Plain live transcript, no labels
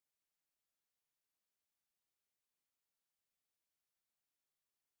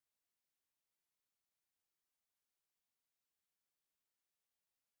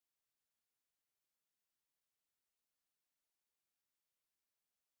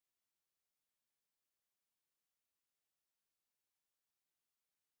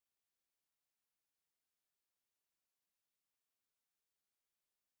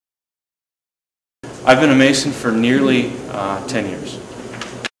I've been a Mason for nearly 10 years.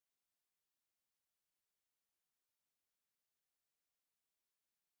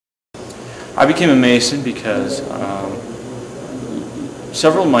 I became a Mason because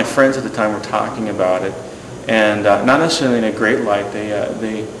several of my friends at the time were talking about it, and not necessarily in a great light.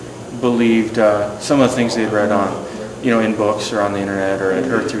 They believed some of the things they'd read on, in books or on the internet or had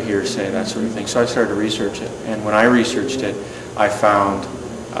heard through hearsay, that sort of thing. So I started to research it, and when I researched it, I found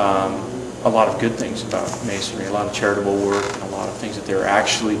a lot of good things about Masonry, a lot of charitable work, and a lot of things that they were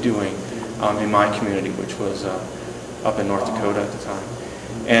actually doing in my community, which was up in North Dakota at the time.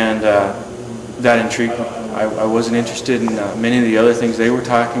 And that intrigued me. I wasn't interested in many of the other things they were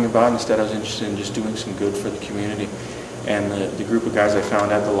talking about. Instead, I was interested in just doing some good for the community. And the group of guys I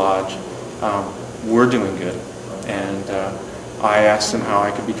found at the lodge were doing good. And I asked them how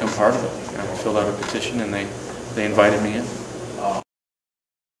I could become part of it. And I filled out a petition, and they invited me in.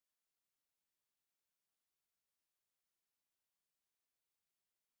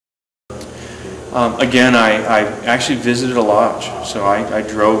 Again, I actually visited a lodge. So I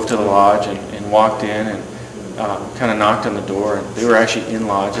drove to the lodge and walked in and kind of knocked on the door. And they were actually in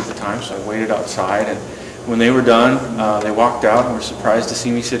lodge at the time, so I waited outside. And when they were done, they walked out and were surprised to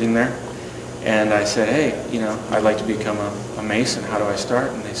see me sitting there. And I said, hey, I'd like to become a Mason. How do I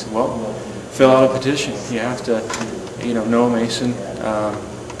start? And they said, well, fill out a petition. You have to, know a Mason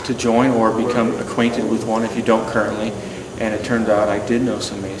to join or become acquainted with one if you don't currently. And it turned out I did know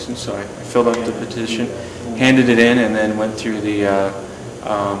some Masons, so I filled out the petition, handed it in, and then went through the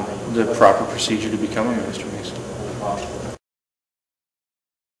proper procedure to become a Master Mason.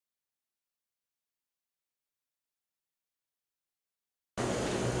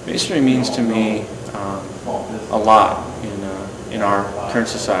 Masonry means to me a lot in our current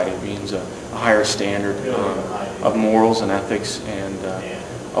society. It means a higher standard of morals and ethics, and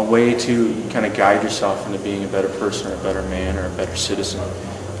a way to kind of guide yourself into being a better person or a better man or a better citizen.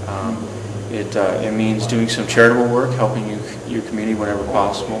 It means doing some charitable work, helping your community whenever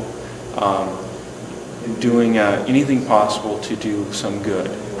possible, doing anything possible to do some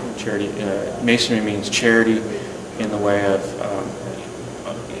good. Charity. Masonry means charity in the way of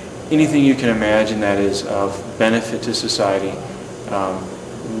anything you can imagine that is of benefit to society,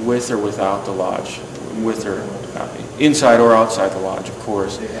 with or without the lodge, with or inside or outside the lodge, of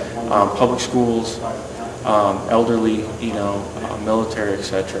course. Public schools, elderly, military,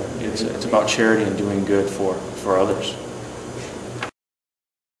 etc. It's about charity and doing good for others.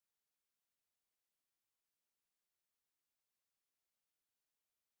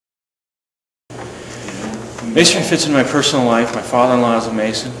 Masonry fits in my personal life. My father-in-law is a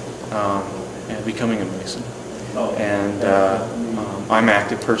Mason, and becoming a Mason. And I'm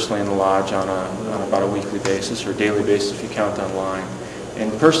active personally in the lodge on about a weekly basis or daily basis if you count online.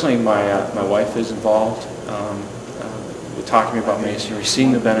 And personally, my wife is involved with talking to me about Masonry,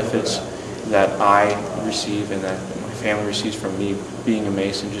 seeing the benefits that I receive and that my family receives from me being a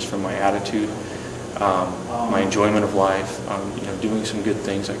Mason, just from my attitude, my enjoyment of life, doing some good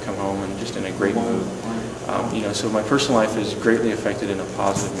things. I come home and just in a great mood. So my personal life is greatly affected in a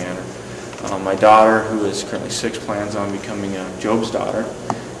positive manner. My daughter, who is currently 6, plans on becoming Job's daughter,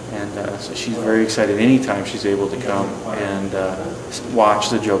 and so she's very excited anytime she's able to come and watch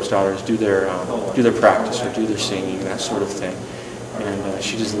the Job's daughters do their practice or do their singing, that sort of thing. And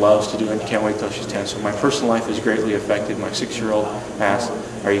she just loves to do it and can't wait till she's 10. So my personal life is greatly affected. My 6-year-old asked,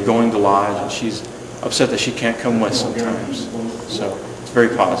 "Are you going to lodge?" And she's upset that she can't come with sometimes. So it's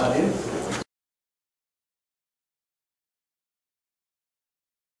very positive.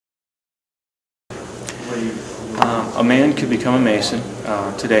 A man could become a Mason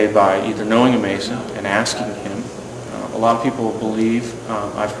today by either knowing a Mason and asking him. A lot of people believe,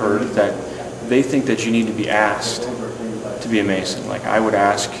 I've heard, that they think that you need to be asked to be a Mason. Like I would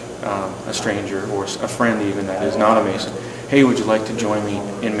ask a stranger or a friend even that is not a Mason, "Hey, would you like to join me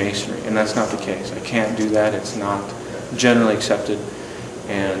in Masonry?" And that's not the case. I can't do that. It's not generally accepted.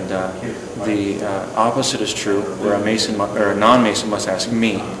 And the opposite is true, where a Mason or a non-Mason must ask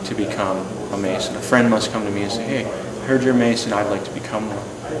me to become a Mason. A friend must come to me and say, "Hey, I heard you're a Mason. I'd like to become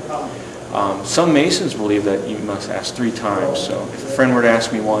one." Some Masons believe that you must ask 3 times. So if a friend were to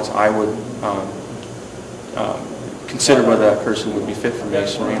ask me once, I would consider whether that person would be fit for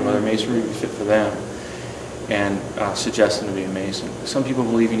Masonry and whether Masonry would be fit for them, and suggest them to be a Mason. Some people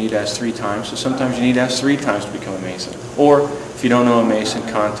believe you need to ask 3 times, so sometimes you need to ask 3 times to become a Mason. Or if you don't know a Mason,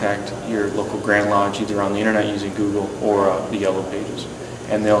 contact your local Grand Lodge either on the internet using Google or the Yellow Pages,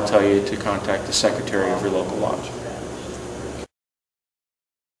 and they'll tell you to contact the secretary of your local lodge.